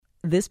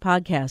This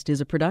podcast is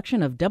a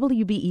production of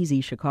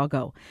WBEZ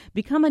Chicago.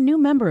 Become a new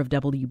member of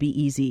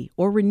WBEZ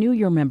or renew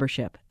your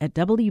membership at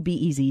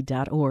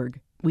WBEZ.org.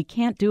 We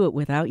can't do it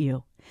without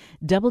you.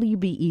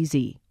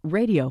 WBEZ,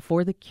 radio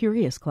for the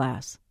curious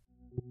class.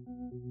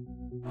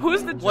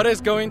 What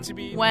is going to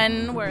be?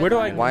 When? Where do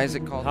I? Why is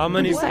it called? How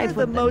many?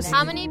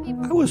 How many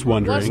people? I was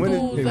wondering. When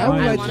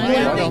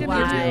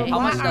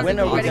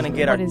are we going to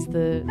get our... What is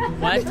the...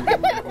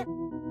 What?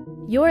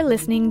 You're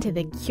listening to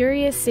the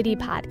Curious City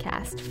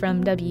podcast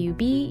from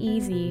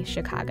WBEZ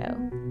Chicago.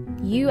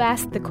 You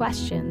ask the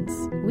questions,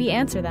 we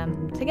answer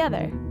them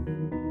together.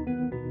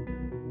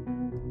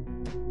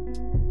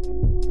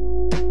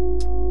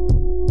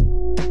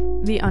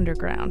 The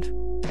underground.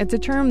 It's a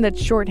term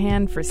that's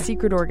shorthand for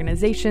secret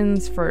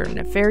organizations, for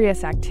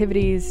nefarious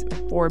activities,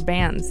 or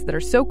bands that are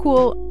so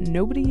cool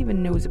nobody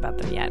even knows about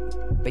them yet.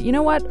 But you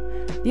know what?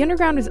 The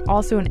underground is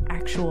also an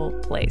actual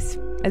place,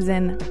 as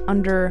in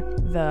under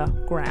the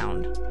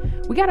ground.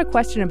 We got a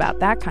question about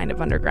that kind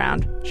of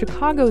underground,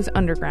 Chicago's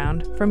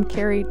underground, from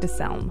Carrie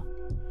DeSelm.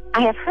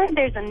 I have heard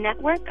there's a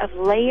network of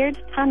layered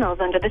tunnels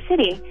under the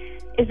city.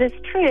 Is this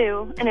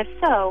true? And if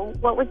so,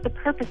 what was the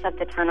purpose of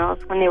the tunnels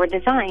when they were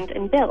designed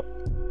and built?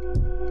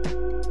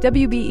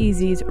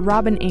 WBEZ's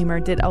Robin Amer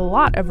did a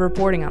lot of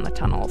reporting on the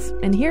tunnels,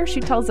 and here she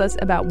tells us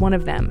about one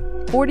of them,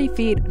 40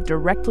 feet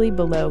directly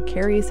below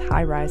Carrie's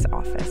high-rise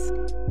office.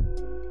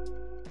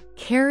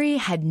 Carrie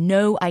had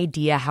no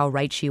idea how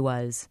right she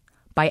was.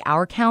 By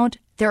our count,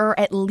 there are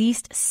at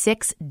least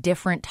 6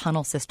 different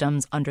tunnel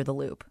systems under the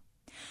loop.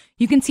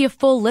 You can see a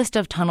full list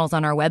of tunnels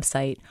on our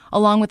website,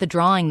 along with a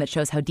drawing that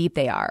shows how deep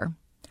they are.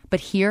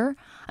 But here,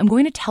 I'm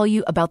going to tell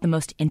you about the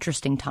most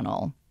interesting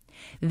tunnel.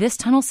 This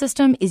tunnel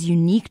system is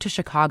unique to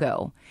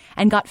Chicago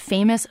and got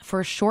famous for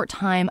a short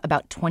time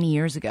about 20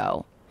 years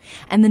ago.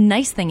 And the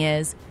nice thing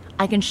is,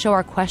 I can show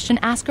our question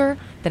asker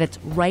that it's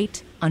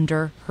right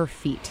under her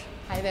feet.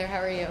 Hi there, how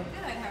are you?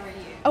 Good, how are you?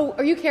 Oh,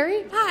 are you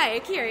Carrie? Hi,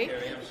 Carrie.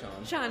 I'm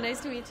Sean. Sean, nice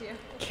to meet you.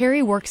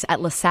 Carrie works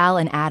at LaSalle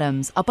and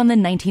Adams up on the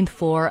 19th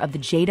floor of the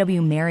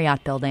JW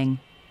Marriott building.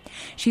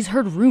 She's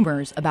heard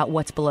rumors about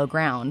what's below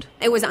ground.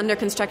 It was under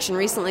construction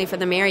recently for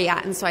the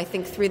Marriott, and so I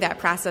think through that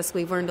process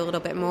we've learned a little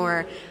bit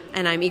more,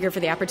 and I'm eager for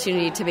the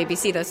opportunity to maybe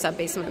see those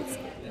sub-basements.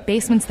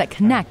 Basements that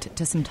connect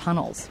to some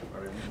tunnels.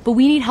 But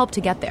we need help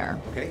to get there.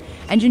 Okay.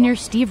 Engineer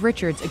Steve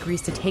Richards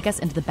agrees to take us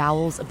into the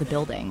bowels of the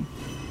building.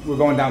 We're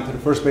going down to the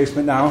first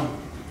basement now,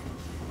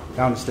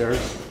 down the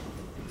stairs.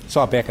 It's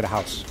all back of the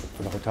house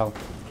for the hotel.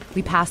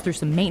 We pass through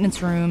some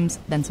maintenance rooms,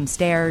 then some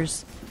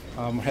stairs.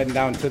 We're heading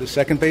down to the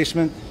second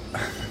basement.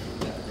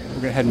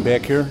 We're heading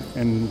back here,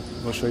 and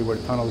we'll show you where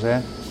the tunnel's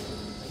at.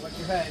 Watch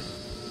your head.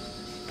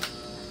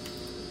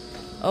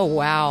 Oh,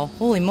 wow.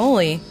 Holy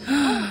moly.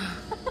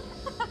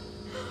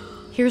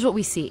 Here's what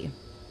we see.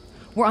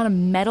 We're on a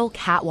metal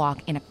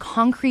catwalk in a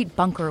concrete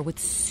bunker with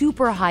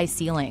super high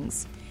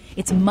ceilings.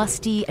 It's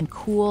musty and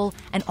cool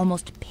and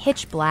almost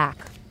pitch black.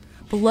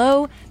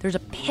 Below, there's a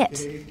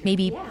pit,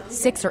 maybe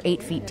 6 or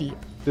 8 feet deep.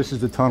 This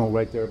is the tunnel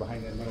right there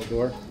behind that metal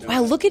door.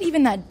 Wow, look at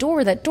even that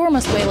door. That door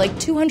must weigh like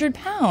 200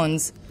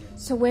 pounds.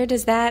 So where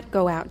does that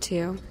go out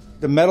to?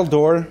 The metal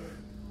door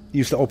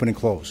used to open and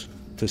close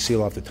to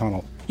seal off the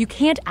tunnel. You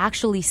can't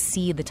actually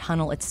see the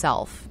tunnel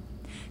itself.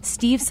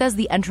 Steve says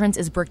the entrance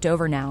is bricked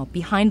over now,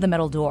 behind the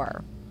metal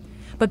door.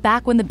 But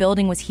back when the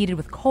building was heated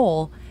with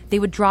coal, they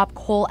would drop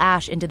coal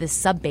ash into this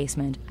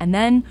sub-basement and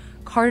then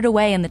cart it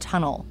away in the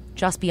tunnel,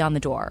 just beyond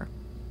the door.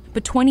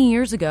 But 20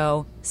 years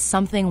ago,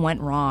 something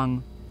went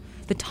wrong.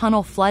 The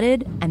tunnel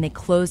flooded and they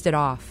closed it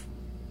off.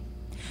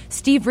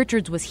 Steve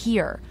Richards was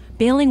here,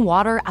 bailing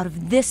water out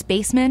of this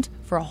basement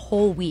for a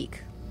whole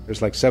week.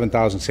 There's like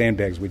 7,000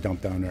 sandbags we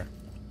dumped down there.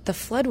 The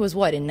flood was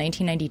what, in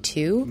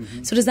 1992?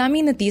 Mm-hmm. So does that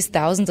mean that these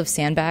thousands of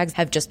sandbags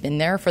have just been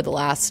there for the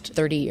last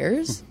 30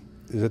 years?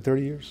 Is it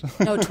 30 years?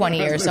 No, 20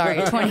 years,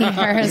 sorry, 20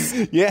 years.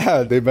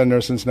 Yeah, they've been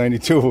there since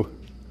 92.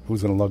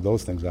 Who's going to lug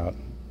those things out?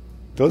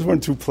 Those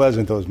weren't too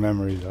pleasant, those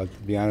memories, I'll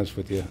be honest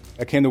with you.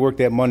 I came to work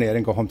that Monday, I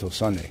didn't go home till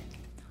Sunday.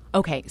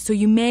 Okay, so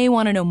you may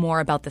want to know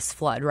more about this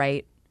flood,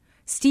 right?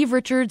 Steve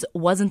Richards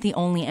wasn't the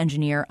only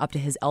engineer up to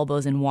his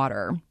elbows in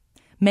water.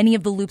 Many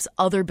of the loop's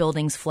other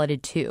buildings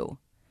flooded too.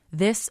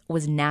 This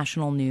was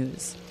national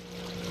news.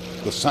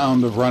 The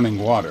sound of running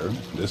water.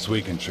 This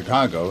week in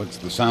Chicago, it's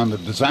the sound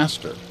of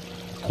disaster.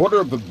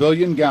 250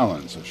 million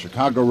gallons of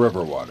Chicago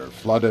river water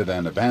flooded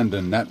an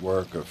abandoned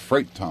network of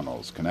freight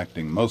tunnels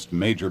connecting most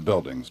major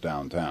buildings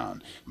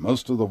downtown.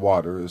 Most of the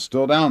water is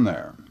still down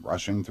there,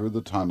 rushing through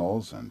the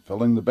tunnels and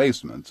filling the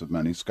basements of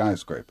many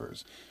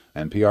skyscrapers.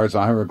 NPR's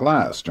Ira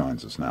Glass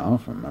joins us now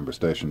from member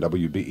station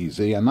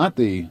WBEZ, and not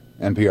the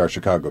NPR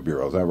Chicago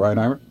Bureau. Is that right,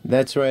 Ira?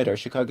 That's right. Our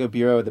Chicago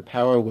Bureau, the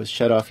power was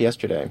shut off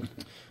yesterday.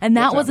 And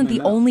that wasn't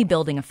the only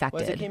building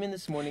affected.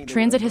 Morning,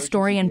 Transit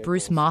historian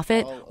Bruce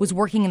Moffett was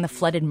working in the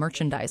flooded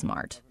merchandise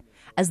mart.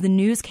 As the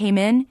news came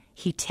in,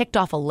 he ticked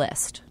off a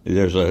list.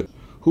 There's a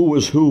who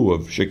is who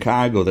of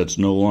Chicago that's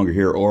no longer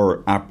here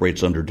or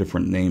operates under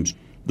different names.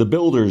 The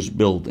Builders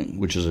Building,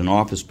 which is an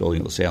office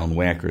building at LaSalle and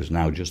Wacker, is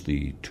now just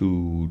the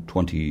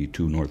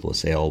 222 North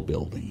LaSalle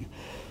building.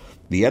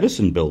 the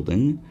Edison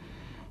building,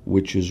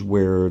 which is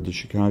where the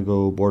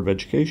Chicago Board of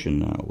Education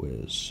now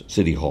is.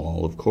 City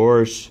Hall, of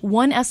course.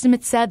 One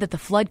estimate said that the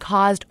flood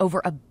caused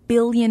over $1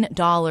 billion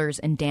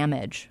in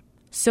damage.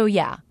 So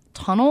yeah,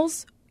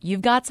 tunnels,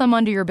 you've got some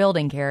under your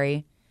building,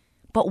 Carrie.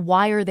 But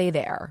why are they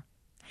there?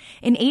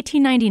 In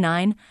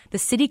 1899, the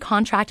city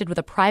contracted with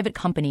a private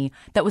company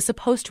that was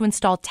supposed to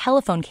install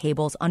telephone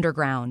cables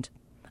underground.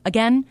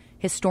 Again,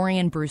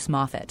 historian Bruce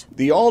Moffett.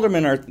 The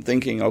aldermen are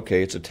thinking,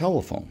 okay, it's a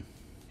telephone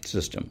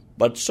system.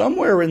 But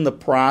somewhere in the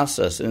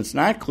process, and it's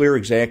not clear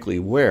exactly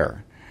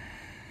where,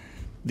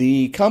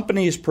 the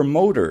company's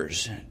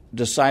promoters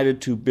decided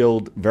to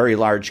build very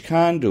large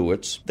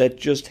conduits that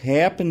just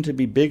happened to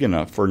be big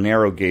enough for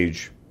narrow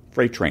gauge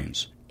freight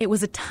trains. It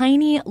was a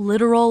tiny,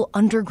 literal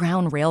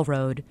underground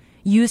railroad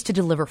used to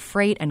deliver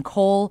freight and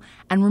coal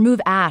and remove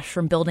ash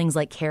from buildings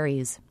like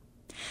Carrie's.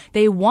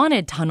 They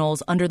wanted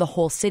tunnels under the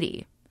whole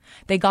city.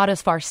 They got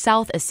as far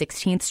south as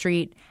 16th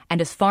Street and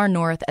as far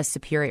north as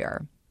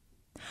Superior.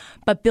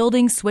 But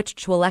buildings switched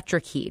to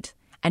electric heat,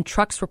 and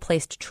trucks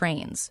replaced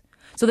trains,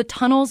 so the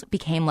tunnels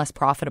became less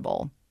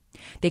profitable.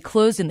 They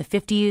closed in the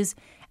 50s,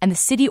 and the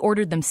city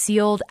ordered them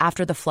sealed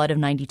after the flood of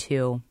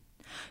 '92.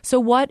 So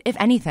what, if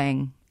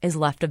anything, is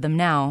left of them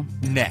now?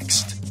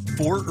 Next,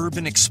 4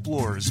 urban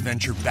explorers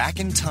venture back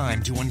in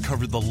time to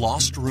uncover the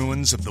lost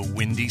ruins of the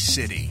Windy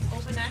City.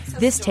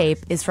 This tape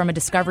is from a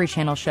Discovery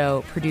Channel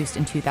show produced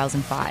in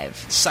 2005.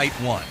 Site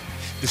 1.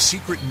 The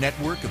secret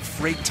network of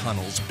freight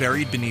tunnels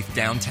buried beneath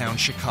downtown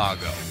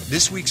Chicago.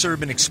 This week's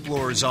urban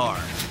explorers are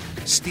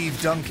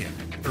Steve Duncan,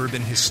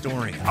 urban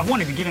historian. I've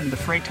wanted to get into the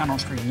freight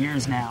tunnels for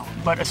years now,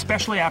 but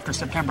especially after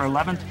September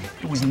 11th,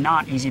 it was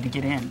not easy to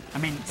get in.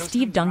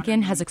 Steve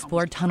Duncan has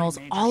explored tunnels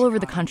all over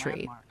the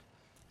country,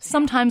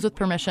 sometimes with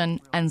permission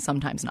and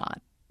sometimes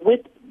not.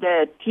 With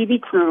the TV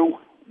crew,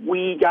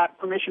 we got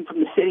permission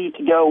from the city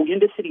to go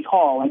into City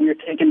Hall, and we were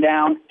taken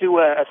down to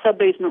a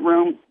sub-basement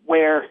room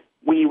where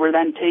we were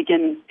then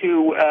taken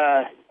to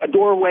a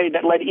doorway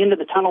that led into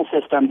the tunnel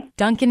system.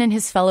 Duncan and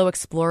his fellow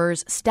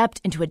explorers stepped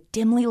into a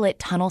dimly lit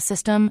tunnel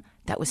system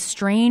that was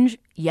strange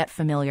yet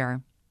familiar.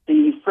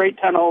 The freight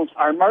tunnels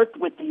are marked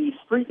with the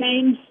street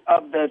names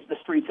of the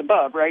streets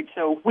above, right?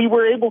 So we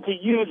were able to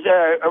use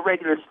a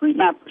regular street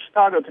map for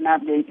Chicago to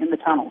navigate in the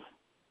tunnels.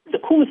 The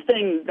coolest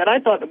thing that I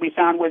thought that we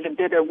found was a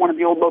bit of one of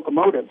the old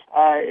locomotives.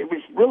 It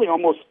was really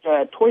almost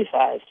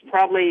toy-sized,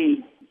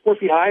 probably 4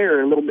 feet high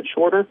or a little bit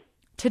shorter.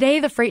 Today,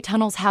 the freight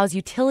tunnels house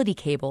utility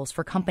cables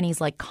for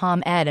companies like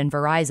ComEd and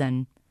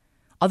Verizon.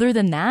 Other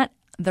than that,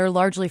 they're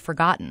largely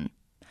forgotten.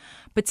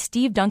 But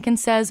Steve Duncan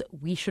says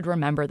we should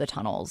remember the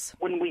tunnels.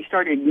 When we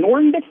start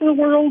ignoring bits of the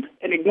world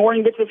and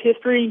ignoring bits of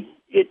history,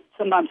 it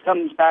sometimes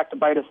comes back to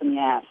bite us in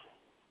the ass.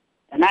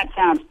 And that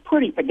sounds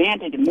pretty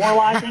pedantic and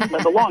moralizing,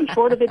 but the long and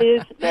short of it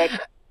is that,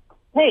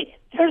 hey,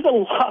 there's a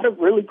lot of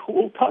really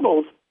cool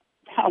tunnels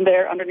down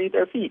there underneath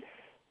our feet.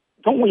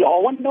 Don't we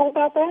all want to know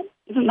about that?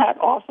 Isn't that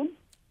awesome?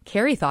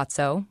 Carrie thought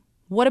so.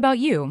 What about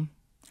you?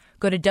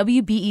 Go to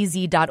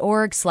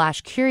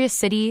wbez.org/Curious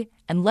City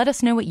and let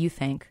us know what you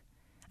think.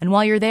 And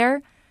while you're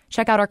there,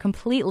 check out our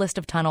complete list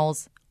of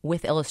tunnels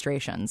with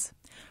illustrations.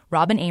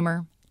 Robin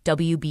Amer,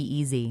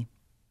 WBEZ.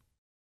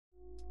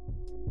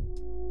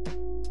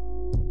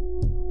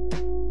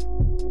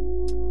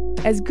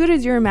 As good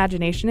as your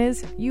imagination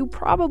is, you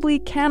probably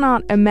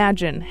cannot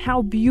imagine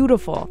how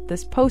beautiful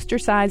this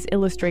poster-size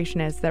illustration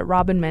is that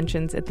Robin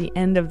mentions at the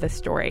end of the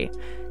story.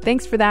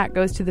 Thanks for that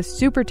goes to the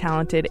super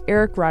talented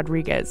Eric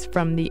Rodriguez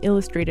from the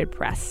Illustrated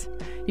Press.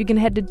 You can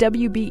head to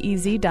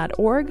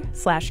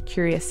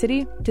wbez.org/Curious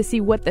City to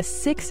see what the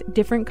 6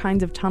 different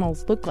kinds of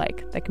tunnels look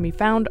like that can be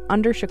found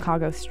under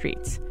Chicago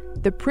streets.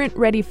 The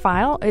print-ready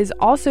file is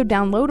also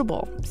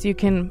downloadable, so you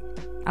can,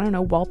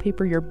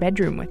 wallpaper your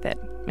bedroom with it.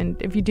 And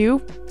if you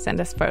do, send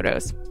us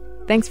photos.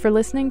 Thanks for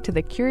listening to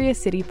the Curious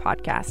City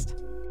podcast.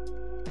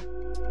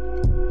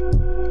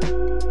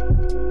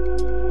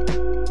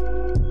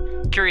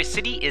 Curious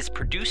City is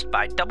produced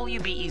by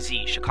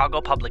WBEZ, Chicago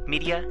Public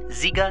Media,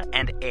 Ziga,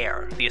 and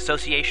AIR, the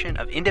Association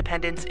of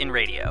Independents in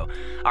Radio.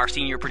 Our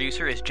senior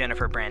producer is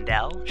Jennifer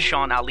Brandel,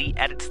 Sean Ali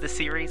edits the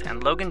series,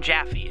 and Logan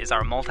Jaffe is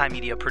our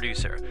multimedia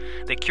producer.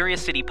 The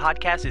Curious City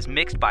podcast is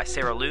mixed by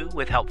Sarah Liu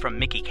with help from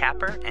Mickey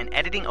Capper and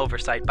editing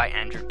oversight by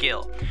Andrew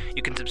Gill.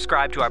 You can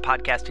subscribe to our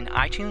podcast in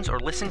iTunes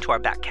or listen to our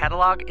back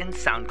catalog in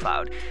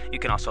SoundCloud. You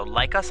can also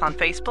like us on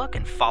Facebook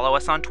and follow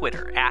us on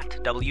Twitter at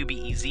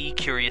WBEZ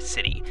Curious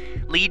City.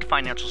 Lead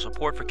financial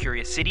support for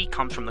Curious City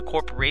comes from the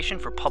Corporation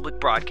for Public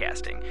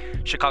Broadcasting.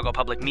 Chicago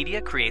Public Media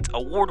creates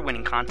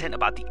award-winning content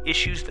about the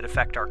issues that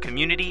affect our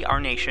community, our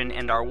nation,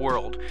 and our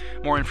world.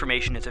 More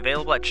information is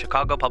available at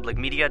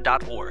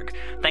chicagopublicmedia.org.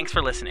 Thanks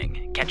for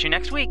listening. Catch you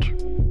next week.